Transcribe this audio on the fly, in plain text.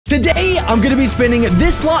Today, I'm gonna be spinning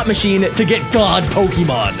this slot machine to get God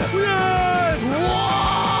Pokemon.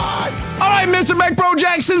 All right, Mr. McBro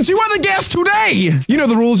Jackson, you are the guest today. You know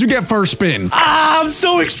the rules. You get first spin. Ah, I'm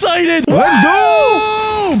so excited. Let's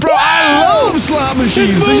go. Bro, I love slot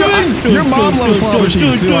machines. Your mom loves slot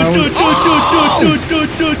machines, too.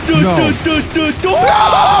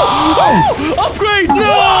 Upgrade. No,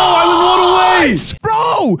 I was one away.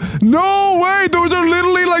 Bro, no way. Those are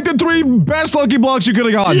literally like the 3 best Lucky Blocks you could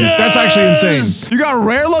have gotten. Yes. That's actually insane. You got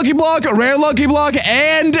rare Lucky Block,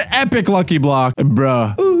 and epic Lucky Block.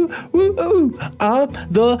 Bruh. I'm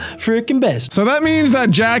the freaking best. So that means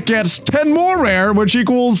that Jack gets 10 more rare, which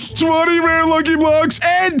equals 20 rare Lucky Blocks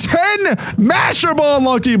and 10 Master Ball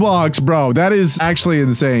Lucky Blocks, bro. That is actually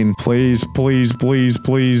insane. Please, please, please,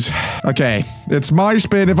 please. Okay, it's my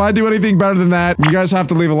spin. If I do anything better than that, you guys have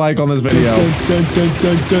to leave a like on this video. Hey,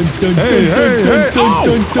 hey, hey.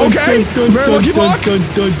 Oh, okay. Rare Lucky Block.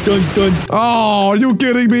 Oh, are you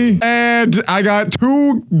kidding me? And I got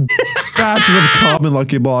 2 batches of common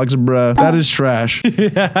Lucky Blocks, bruh. That is trash.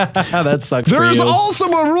 That sucks for you. There's also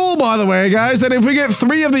a rule, by the way, guys, that if we get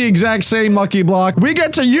 3 of the exact same Lucky Block, we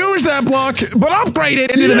get to use that block, but upgrade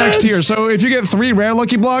it into the next tier. So if you get 3 rare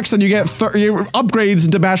Lucky Blocks, then you get 30 upgrades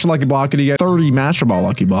into Master Lucky Block, and you get 30 Master Ball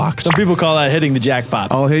Lucky Blocks. Some people call that hitting the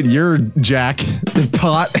jackpot. I'll hit your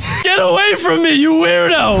jackpot. Get away from me, you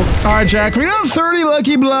weirdo! All right, Jack, we got 30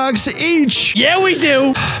 Lucky Blocks each. Yeah, we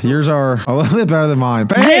do. Yours are a little bit better than mine.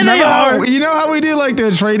 But hey, they are. You know how we do like the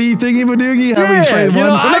tradey thingy madoogie? How we trade one?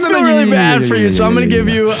 I feel really bad for you, so I'm gonna give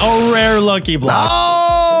you a rare Lucky Block.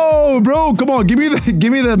 Oh, bro, come on, give me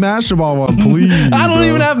the Master Ball one, please. I don't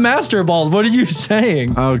even have Master Balls. What are you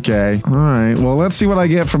saying? Okay, all right. Well, let's see what I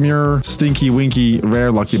get from your stinky winky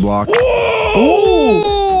rare Lucky Block.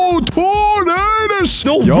 Oh, Tornadus!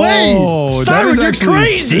 No way! That is you're actually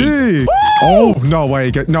crazy! Sick. Oh, no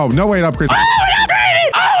way. No way to upgrade. Oh, it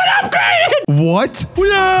upgraded! Oh, it upgraded! What?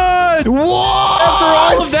 Yeah. What? After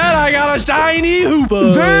all of that, I got a shiny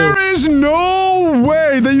Hoopa. There is no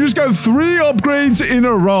way that you just got 3 upgrades in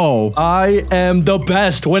a row. I am the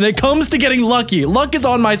best when it comes to getting lucky. Luck is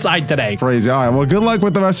on my side today. Crazy. All right, well, good luck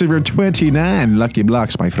with the rest of your 29 Lucky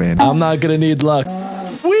Blocks, my friend. I'm not gonna need luck.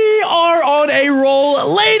 We are on a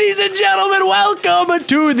roll. Ladies and gentlemen, welcome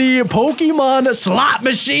to the Pokemon slot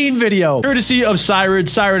machine video. Courtesy of Siren.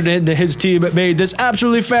 Siren and his team made this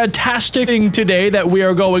absolutely fantastic thing today that we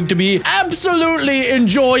are going to be absolutely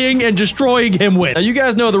enjoying and destroying him with. Now, you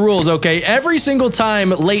guys know the rules, okay? Every single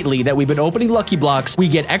time lately that we've been opening Lucky Blocks, we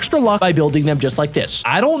get extra luck by building them just like this.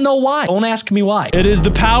 I don't know why. Don't ask me why. It is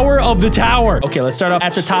the power of the tower. Okay, let's start up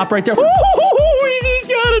at the top right there. We just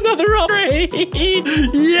got another upgrade.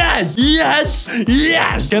 Yes, yes,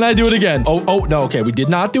 yes. Can I do it again? Oh, no. Okay, we did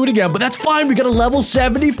not do it again, but that's fine. We got a level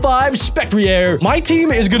 75 Spectrier. My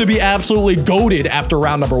team is going to be absolutely goated after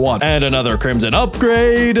round number 1. And another Crimson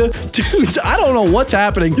upgrade. Dudes, I don't know what's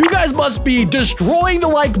happening. You guys must be destroying the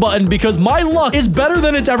like button because my luck is better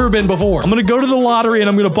than it's ever been before. I'm going to go to the lottery and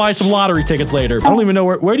I'm going to buy some lottery tickets later. I don't even know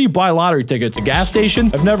where do you buy lottery tickets? A gas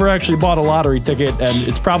station? I've never actually bought a lottery ticket and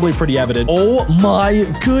it's probably pretty evident. Oh my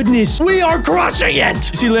goodness. We are crushing it.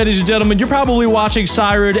 See, ladies and gentlemen, you're probably watching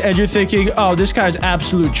Siren and you're thinking, oh, this guy's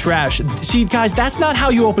absolute trash. See, guys, that's not how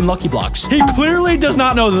you open Lucky Blocks. He clearly does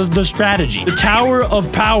not know the strategy. The Tower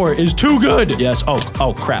of Power is too good. Yes.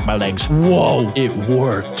 Oh, crap, my legs. Whoa, it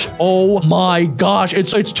worked. Oh my gosh,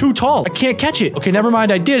 it's too tall. I can't catch it. Okay, never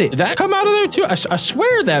mind, I did it. Did that come out of there too? I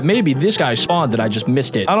swear that maybe this guy spawned and I just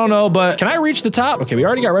missed it. I don't know, but can I reach the top? Okay, we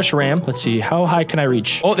already got Reshiram. Let's see, how high can I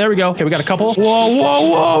reach? Oh, there we go. Okay, we got a couple.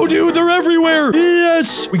 Whoa, dude, they're everywhere.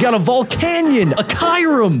 Yes, we got a Volcanion, a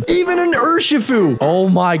Kyurem, even an Urshifu. Oh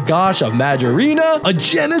my gosh, a Magirina, a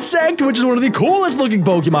Genesect, which is one of the coolest looking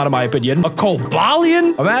Pokemon in my opinion, a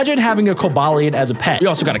Cobalion. Imagine having a Cobalion as a pet. We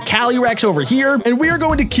also got a Calyrex over here, and we are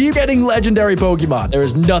going to keep getting legendary Pokemon. There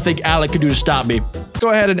is nothing Alec can do to stop me. Go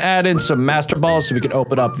ahead and add in some Master Balls so we can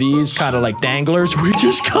open up these kind of like danglers. We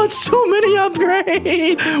just got so many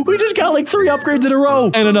upgrades. We just got like 3 upgrades in a row.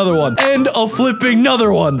 And another one. And a flipping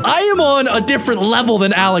another one. I am on a different level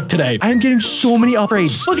than Alec today. I am getting so many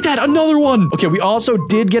upgrades. Look at that, another one. Okay, we also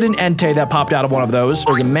did get an Entei that popped out of one of those.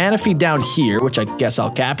 There's a Manaphy down here, which I guess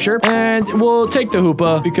I'll capture. And we'll take the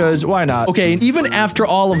Hoopa because why not? Okay, and even after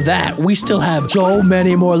all of that, we still have so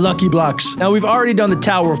many more Lucky Blocks. Now, we've already done the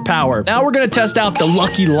Tower of Power. Now we're going to test out the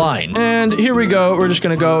Lucky Line. And here we go. We're just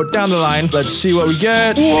going to go down the line. Let's see what we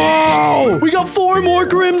get. Whoa! We got got 4 more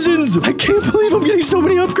Crimsons. I can't believe I'm getting so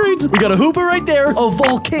many upgrades. We got a Hooper right there, a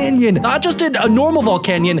Volcanion. Not just a normal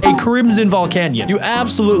Volcanion, a Crimson Volcanion. You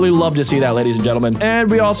absolutely love to see that, ladies and gentlemen.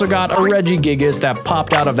 And we also got a Regigigas that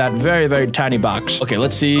popped out of that very, very tiny box. Okay,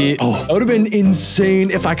 let's see. Oh, that would have been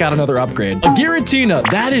insane if I got another upgrade. A Giratina.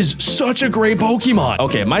 That is such a great Pokemon.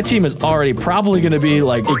 Okay, my team is already probably going to be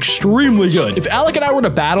like extremely good. If Alec and I were to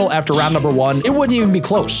battle after round number 1, it wouldn't even be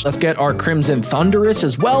close. Let's get our Crimson Thundurus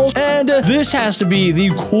as well. And this has to be the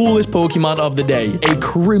coolest Pokemon of the day. A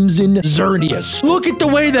Crimson Xerneas. Look at the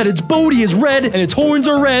way that its body is red and its horns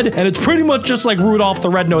are red and it's pretty much just like Rudolph the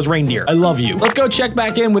Red-Nosed Reindeer. I love you. Let's go check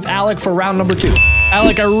back in with Alec for round number 2.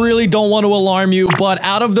 Alec, I really don't want to alarm you, but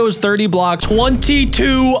out of those 30 blocks,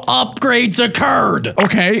 22 upgrades occurred.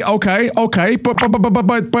 Okay.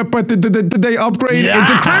 But did they upgrade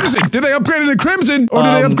into Crimson? Did they upgrade into Crimson? Or did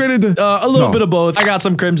they upgrade into... a little bit of both. I got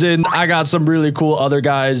some Crimson. I got some really cool other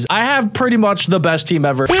guys. I have pretty much the best team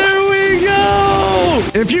ever. Here we go!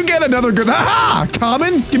 If you get another good... Ha-ha!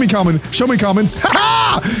 Common? Give me Common. Show me Common.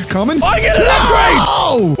 Ha-ha! Common? I get an upgrade!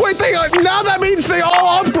 Oh! Wait, now that means they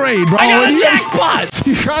all upgrade, bro. I got a jackpot!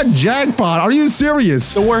 You got jackpot. Are you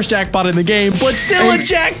serious? The worst jackpot in the game, but still a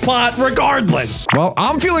jackpot regardless. Well,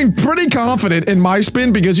 I'm feeling pretty confident in my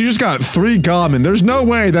spin because you just got 3 common. There's no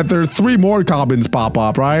way that there are 3 more commons pop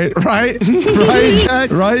up, right? Right,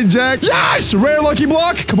 Jack? Right, Jack? Yes! Rare lucky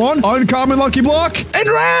block. Come on. Uncommon lucky block. And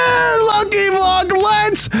rare lucky block.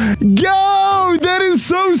 Let's go. That is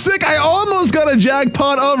so sick. I almost got a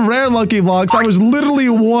jackpot of rare lucky blocks. I was literally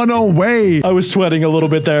 1 away. I was sweating a little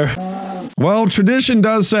bit there. Well, tradition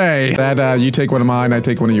does say that you take one of mine, I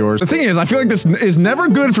take one of yours. The thing is, I feel like this is never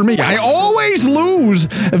good for me. I always lose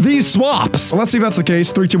these swaps. Well, let's see if that's the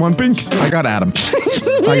case. 3, 2, 1, pink. I got Adam.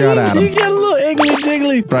 I got Adam. You got a little iggly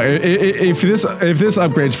jiggly. Bro, if this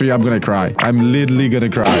upgrades for you, I'm gonna cry. I'm literally gonna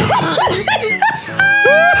cry.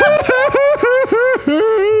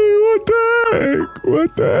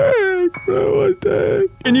 What the heck, bro? What the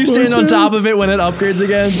heck? Can you stand on top of it when it upgrades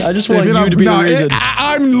again? I just want you to be the reason.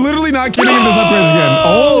 I'm literally not kidding if this upgrades again.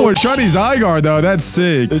 Oh, a shiny Zygarde, though. That's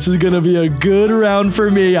sick. This is gonna be a good round for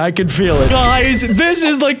me. I can feel it. Guys, this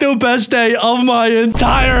is like the best day of my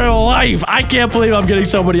entire life. I can't believe I'm getting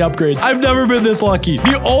so many upgrades. I've never been this lucky.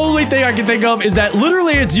 The only thing I can think of is that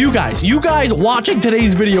literally it's you guys. You guys watching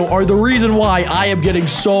today's video are the reason why I am getting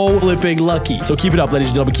so flipping lucky. So keep it up, ladies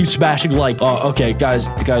and gentlemen. Keep smashing like. Okay, guys.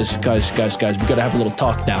 We gotta have a little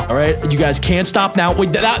talk now. All right, you guys can't stop now.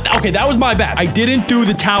 Wait, okay, that was my bad. I didn't do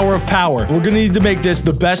the Tower of Power. We're gonna need to make this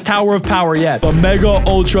the best Tower of Power yet. The Mega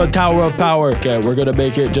Ultra Tower of Power. Okay, we're gonna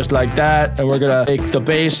make it just like that, and we're gonna make the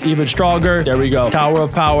base even stronger. There we go. Tower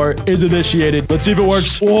of Power is initiated. Let's see if it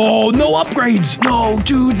works. Whoa, no upgrades. No,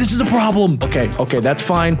 dude, this is a problem. Okay, that's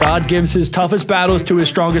fine. God gives his toughest battles to his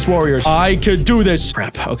strongest warriors. I could do this.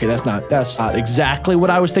 Crap. Okay, that's not exactly what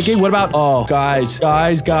I was thinking. What about? Oh, guys.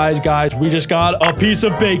 We just got a piece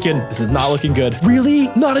of bacon. This is not looking good. Really?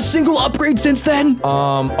 Not a single upgrade since then?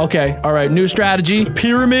 Okay. All right. New strategy.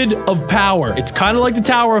 Pyramid of Power. It's kind of like the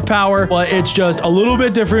Tower of Power, but it's just a little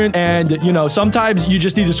bit different. And, you know, sometimes you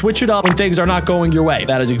just need to switch it up when things are not going your way.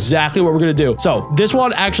 That is exactly what we're going to do. So this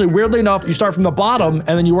one, actually, weirdly enough, you start from the bottom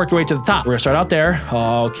and then you work your way to the top. We're going to start out there.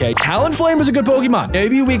 Okay. Talonflame is a good Pokemon.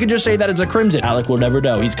 Maybe we could just say that it's a Crimson. Alec will never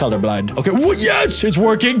know. He's colorblind. Okay. Yes, it's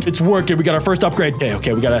working. It's working. We got our first upgrade.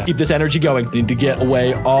 Okay. We got to keep this energy going. We need to get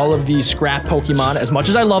away all of these scrap Pokemon. As much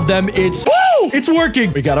as I love them, it's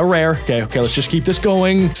working. We got a rare. Okay, let's just keep this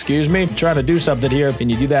going. Excuse me. I'm trying to do something here. Can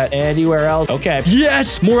you do that anywhere else? Okay.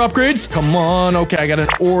 Yes, more upgrades. Come on. Okay, I got an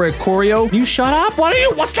Oricorio. You shut up.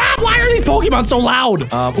 Stop. Why are these Pokemon so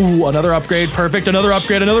loud? Ooh, another upgrade. Perfect. Another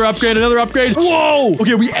upgrade. Whoa.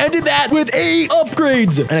 Okay, we ended that with 8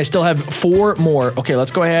 upgrades. And I still have 4 more. Okay,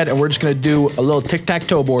 let's go ahead and we're just going to do a little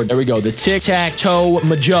tic-tac-toe board. There we go. The tic-tac-toe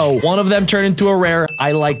Majo. One of them turned into a rare.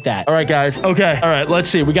 I like that. All right, guys. Okay. All right, let's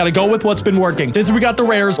see. We got to go with what's been working. Since we got the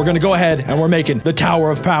rares, we're going to go ahead and we're making the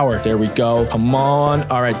Tower of Power. There we go. Come on.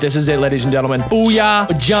 All right, this is it, ladies and gentlemen. Booyah,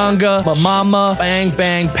 Bajanga, Mamama, Bang,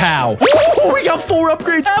 Bang, Pow. Ooh, we got 4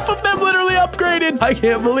 upgrades. Half of them literally upgraded. I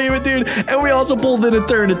can't believe it, dude. And we also pulled in a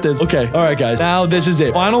turn at this. Okay. All right, guys. Now this is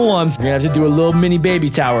it. Final one. We're going to have to do a little mini baby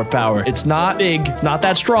Tower of Power. It's not big. It's not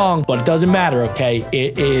that strong, but it doesn't matter, okay?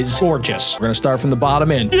 It is gorgeous. We're going to start from the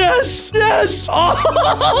bottom in. Yes.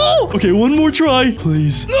 Oh, Okay, one more try,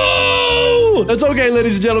 please. No! That's okay,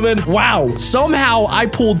 ladies and gentlemen. Wow. Somehow I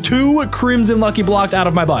pulled 2 crimson lucky blocks out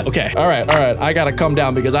of my butt. Okay. All right. I gotta come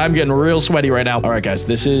down because I'm getting real sweaty right now. All right, guys.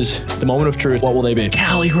 This is the moment of truth. What will they be?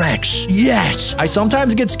 Calyrex. Yes. I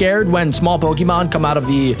sometimes get scared when small Pokemon come out of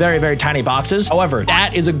the very, very tiny boxes. However,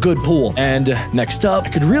 that is a good pool. And next up, I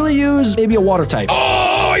could really use maybe a water type. Oh,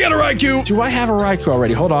 I got a Raikou. Do I have a Raikou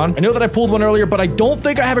already? Hold on. I know that I pulled one earlier, but I don't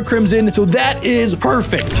think I have a Crimson. So that is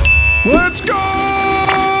perfect. Let's go!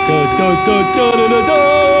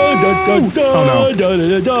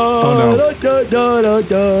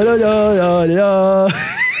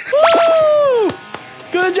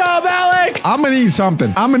 Good job, Alec. I'm gonna need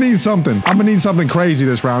something. I'm gonna need something crazy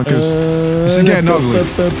this round because this is getting ugly.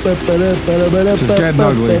 This is getting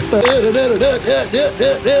ugly.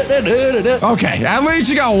 Okay, at least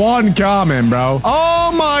you got 1 common, bro.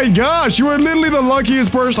 Oh my gosh, you are literally the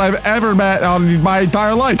luckiest person I've ever met on my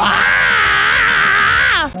entire life.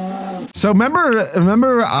 So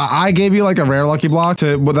remember, I gave you like a rare lucky block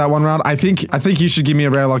with that one round. I think you should give me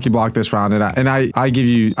a rare lucky block this round, and I give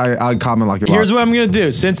you a common lucky block. Here's what I'm gonna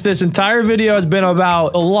do. Since this entire video has been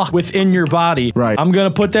about luck within your body, right? I'm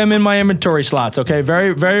gonna put them in my inventory slots. Okay,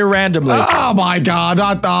 very, very randomly. Oh my god!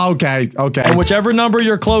 Okay. And whichever number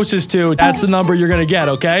you're closest to, that's the number you're gonna get.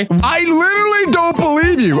 Okay. I literally don't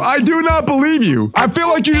believe you. I do not believe you. I feel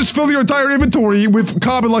like you just filled your entire inventory with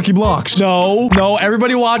common lucky blocks. No.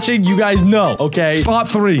 Everybody watching, you guys know, okay? Slot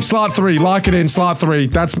 3, lock it in, slot 3.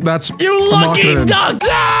 That's you lucky duck!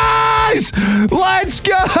 Yes! Let's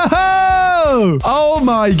go! Oh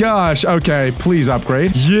my gosh. Okay, please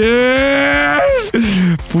upgrade. Yes!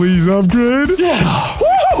 Please upgrade. Yes!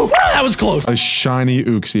 Woo! That was close. A shiny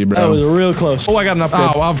Uxie, bro. That was real close. Oh, I got an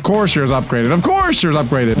upgrade. Oh, of course yours upgraded. Whoa!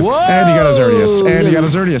 And you got a Xerneas.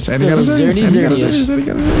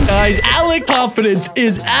 Guys, Alec confidence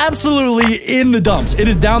is absolutely in the dumps. It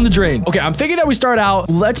is down the drain. Okay, I'm thinking that we start out.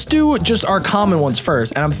 Let's do just our common ones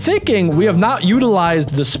first. And I'm thinking we have not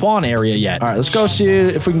utilized the spawn area yet. All right, let's go see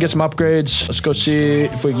if we can get some upgrades.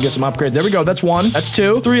 There we go. That's 1. That's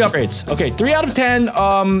 2. 3 upgrades. Okay, 3 out of 10.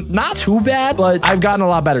 Not too bad, but I've gotten a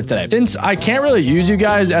lot better today. Since I can't really use you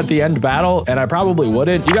guys at the end battle, and I probably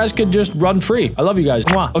wouldn't, you guys could just run free. I love you guys.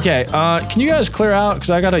 Mwah. Okay, can you guys clear out? Because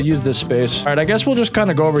I gotta use this space. All right, I guess we'll just kind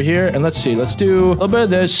of go over here and let's see. Let's do a little bit of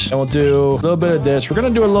this and we'll do a little bit of this. We're gonna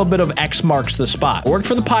do a little bit of X marks the spot. It worked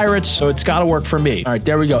for the pirates, so it's gotta work for me. All right,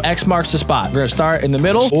 there we go. X marks the spot. We're gonna start in the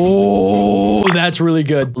middle. Oh, that's really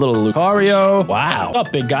good. A little Lucario. Wow. What's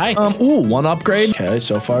up, big guy? Ooh, 1 upgrade. Okay,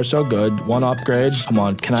 so far so good. 1 upgrade. Come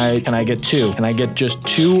on, can I get 2? Can I get just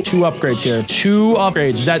 2 upgrades here? 2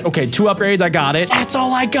 upgrades. Is that okay? 2 upgrades. I got it. That's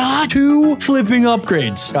all I got. 2 flipping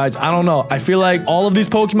upgrades. Guys, I don't know. I feel like all of these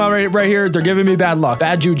Pokemon right here, they're giving me bad luck.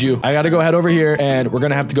 Bad juju. I gotta go head over here and we're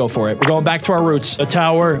gonna have to go for it. We're going back to our roots. The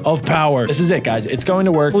Tower of Power. This is it, guys. It's going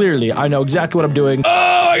to work. Clearly, I know exactly what I'm doing. Oh,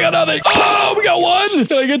 I got nothing. Oh, we got 1.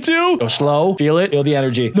 Can I get 2? Go slow. Feel it. Feel the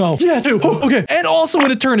energy. No. Yes. 2. Okay. And also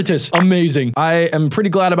an Eternatus. Amazing. I am pretty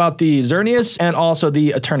glad about the Xerneas and also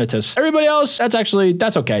the Eternatus. Everybody else,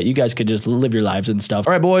 that's okay. You guys could just live your lives and stuff.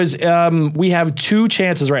 All right, boys. We have 2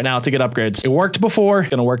 chances right now to get upgrades. It worked before. It's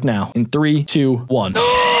gonna work now. In 3, 2, 1.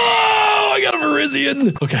 Oh, I got a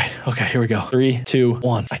Virizion. Okay, here we go. 3, 2,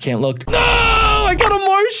 1. I can't look. No, I got a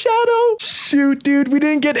Marshadow. Shoot, dude. We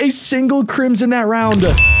didn't get a single Crimson that round.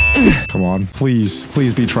 Come on, please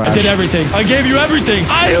be trash. I did everything. I gave you everything.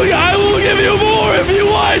 I will give you more if you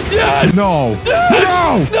want. Yes. No.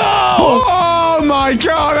 Yes. No. Oh my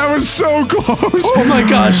god, that was so close. Oh my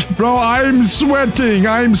gosh. Bro, I'm sweating.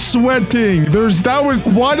 Why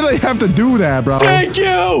do they have to do that, bro? Thank you.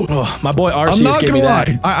 Oh, my boy Arceus gave me that.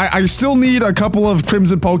 I still need a couple of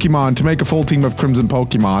Crimson Pokemon to make a full team of Crimson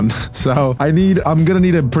Pokemon. So I'm gonna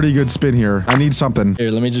need a pretty good spin here. I need something. Here,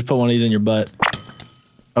 let me just put one of these in your butt.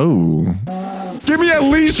 Oh. Give me at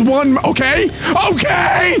least 1. Okay.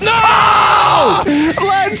 No!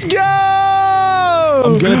 Let's go!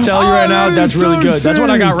 I'm gonna tell you right now, that's really good. That's what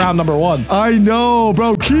I got round number 1. I know,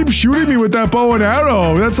 bro. Keep shooting me with that bow and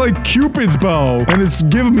arrow. That's like Cupid's bow. And it's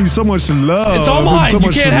giving me so much love. It's all mine. You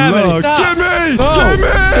can't have it. No. Give me!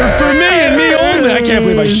 They're for me and me only. I can't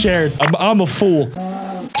believe I shared. I'm a fool.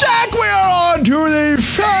 Jack, we are on to the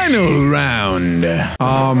final round.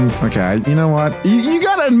 Okay, you know what? You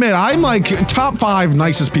gotta admit, I'm like top 5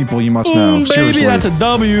 nicest people you must know. Seriously. Baby, that's a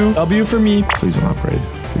W. W for me. Please don't upgrade.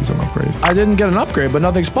 I didn't get an upgrade, but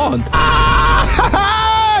nothing spawned.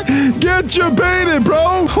 Get got you baited,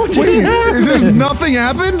 bro. What just happened? Just nothing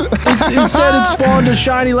happened? It said it spawned a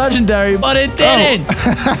shiny legendary, but it didn't.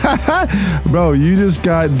 Bro, you just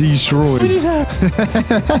got destroyed. What just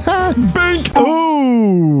happened? Bink.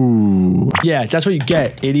 Ooh. Yeah, that's what you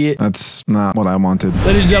get, idiot. That's not what I wanted.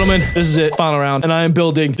 Ladies and gentlemen, this is it. Final round. And I am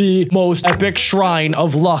building the most epic shrine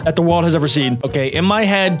of luck that the world has ever seen. Okay, in my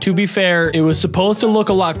head, to be fair, it was supposed to look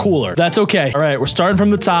a lot cooler. That's okay. All right, we're starting from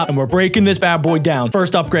the top and we're breaking this bad boy down.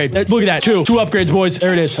 First upgrade. Look at that. Two upgrades, boys.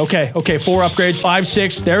 There it is. Okay, 4 upgrades. 5,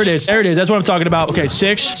 6. There it is. There it is. That's what I'm talking about. Okay,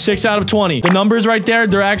 6 out of 20. The numbers right there,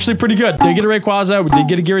 they're actually pretty good. Did get a Rayquaza. We did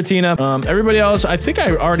get a Giratina. Everybody else, I think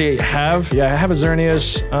I already have. Yeah, I have a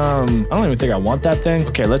Xerneas. I don't even think I want that thing.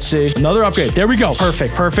 Okay, let's see. Another upgrade. There we go.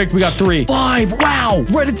 Perfect. We got 3. 5. Wow.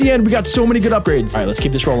 Right at the end, we got so many good upgrades. All right, let's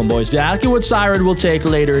keep this rolling, boys. Exactly what Siren will take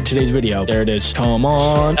later in today's video. There it is. Come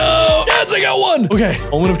on. Oh, yes, I got one. Okay,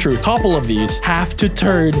 moment of truth. Couple of these have to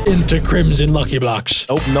turn into Crimson Lucky Blocks.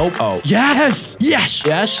 Nope. Oh, yes. 3.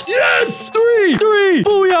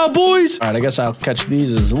 Booyah, boys. All right, I guess I'll catch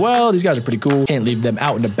these as well. These guys are pretty cool. Can't leave them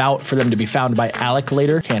out and about for them to be found by Alec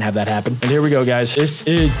later. Can't have that happen. And here we go, guys. This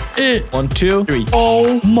is it. 1, 2, 3.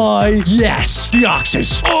 Oh my, yes.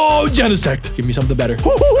 Deoxys. Oh, Genesect. Give me something better.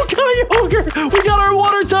 Ooh, Kyogre. We got our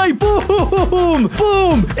water type. Boom.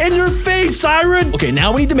 In your face, Siren. Okay,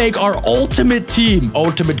 now we need to make our ultimate team.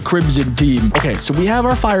 Ultimate Crimson team. Okay, so we have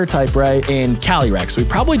our fire type, right? In Calyrex. We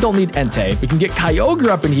probably don't need Entei. We can get Kyogre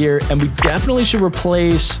up in here, and we definitely should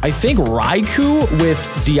replace, I think, Raikou with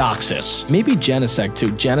Deoxys. Maybe Genesect, too.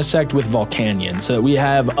 Genesect with Volcanion, so that we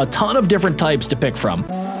have a ton of different types to pick from.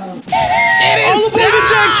 It is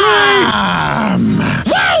time!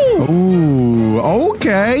 Ooh,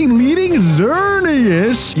 okay. Leading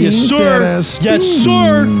Xerneas. Yes, sir. Yes,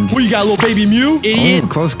 sir. What, you got a little baby Mew? Idiot. Oh,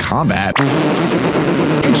 close combat.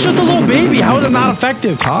 It's just a little baby. How is it not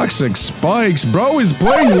effective? Toxic Spikes. Bro is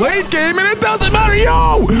playing late game and it doesn't matter.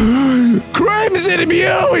 Yo! Crimson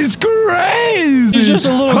Mew is crazy. He's just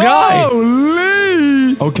a little guy. Holy.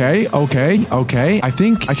 Okay. I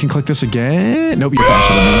think I can click this again. Nope, you're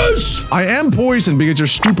faster than me. I am poisoned because you're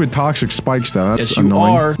stupid toxic spikes, though. That's yes, you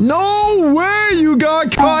annoying. are. No way you got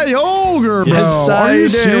Kyogre, bro. Yes, are you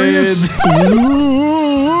did. serious?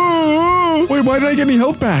 Wait, why did I get any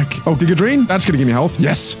health back? Oh, Gigadrine? That's gonna give me health.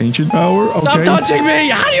 Yes. Ancient power. Okay. Stop touching me.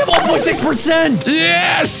 How do you have 1.6%?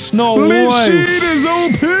 Yes. No way. Leech is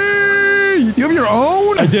OP. You have your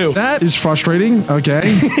own? I do. That is frustrating. Okay.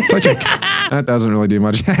 Psychic. That doesn't really do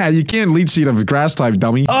much. You can't leech seed of grass type,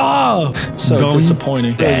 dummy. Oh, so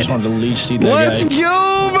disappointing. I just wanted to leech seed that Let's guy.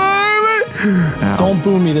 go, baby. Ow. Don't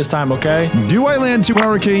boo me this time, okay? Do I land 2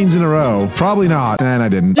 hurricanes in a row? Probably not. And I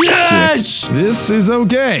didn't. Yes! Sick. This is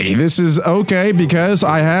okay. This is okay because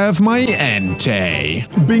I have my Entei.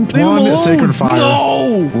 Bink one, Sacred Fire.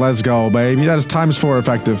 No! Let's go, baby. That is ×4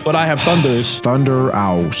 effective. But I have Thunders. Thunder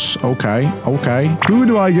Ouse. Okay. Who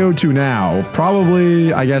do I go to now?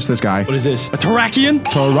 Probably, I guess, this guy. What is this? A Terrakion?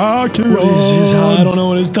 Terrakion. What is his? I don't know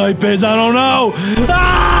what his type is. I don't know.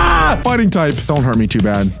 Ah! Fighting type. Don't hurt me too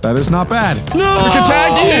bad. That is not bad. No! Quick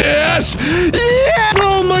attack. Yes! Yeah!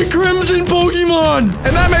 Oh, my Crimson Pokemon!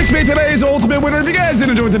 And that makes me today's ultimate winner. If you guys did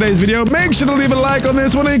enjoy today's video, make sure to leave a like on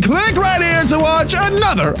this one and click right here to watch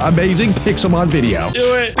another amazing Pixelmon video.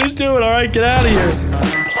 Do it. Just do it, all right? Get out of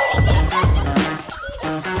here.